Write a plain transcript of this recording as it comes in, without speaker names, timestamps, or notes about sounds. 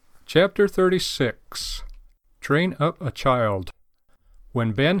Chapter 36. Train Up a Child.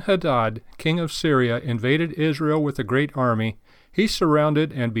 When Ben-Hadad, king of Syria, invaded Israel with a great army, he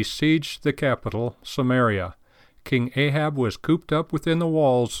surrounded and besieged the capital, Samaria. King Ahab was cooped up within the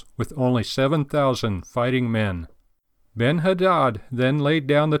walls with only 7,000 fighting men. Ben-Hadad then laid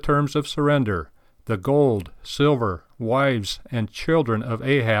down the terms of surrender. The gold, silver, wives, and children of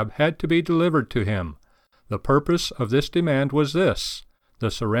Ahab had to be delivered to him. The purpose of this demand was this: the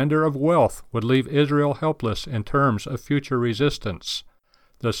surrender of wealth would leave Israel helpless in terms of future resistance.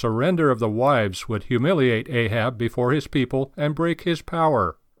 The surrender of the wives would humiliate Ahab before his people and break his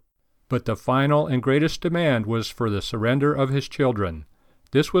power. But the final and greatest demand was for the surrender of his children.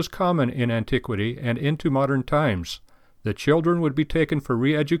 This was common in antiquity and into modern times. The children would be taken for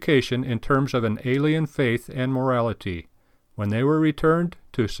re-education in terms of an alien faith and morality. When they were returned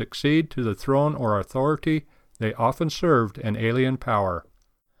to succeed to the throne or authority, they often served an alien power.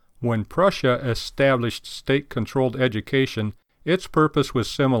 When Prussia established state-controlled education, its purpose was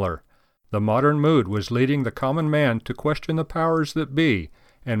similar. The modern mood was leading the common man to question the powers that be,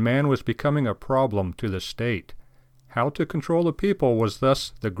 and man was becoming a problem to the state. How to control the people was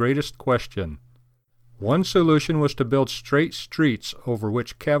thus the greatest question. One solution was to build straight streets over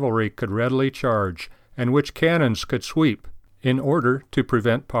which cavalry could readily charge, and which cannons could sweep, in order to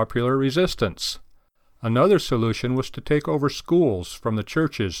prevent popular resistance. Another solution was to take over schools from the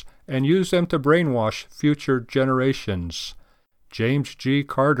churches and use them to brainwash future generations. James G.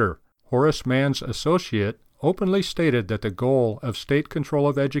 Carter, Horace Mann's associate, openly stated that the goal of state control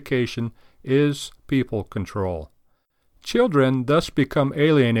of education is people control. Children thus become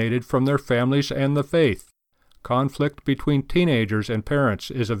alienated from their families and the faith. Conflict between teenagers and parents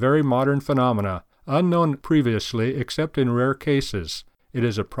is a very modern phenomena, unknown previously except in rare cases. It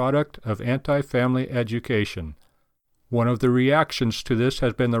is a product of anti-family education. One of the reactions to this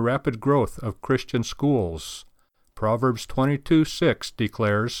has been the rapid growth of Christian schools. Proverbs 22:6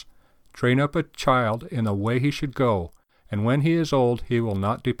 declares, "Train up a child in the way he should go, and when he is old he will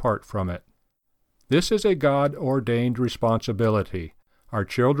not depart from it." This is a God-ordained responsibility. Our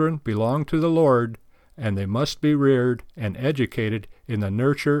children belong to the Lord, and they must be reared and educated in the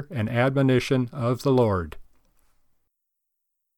nurture and admonition of the Lord.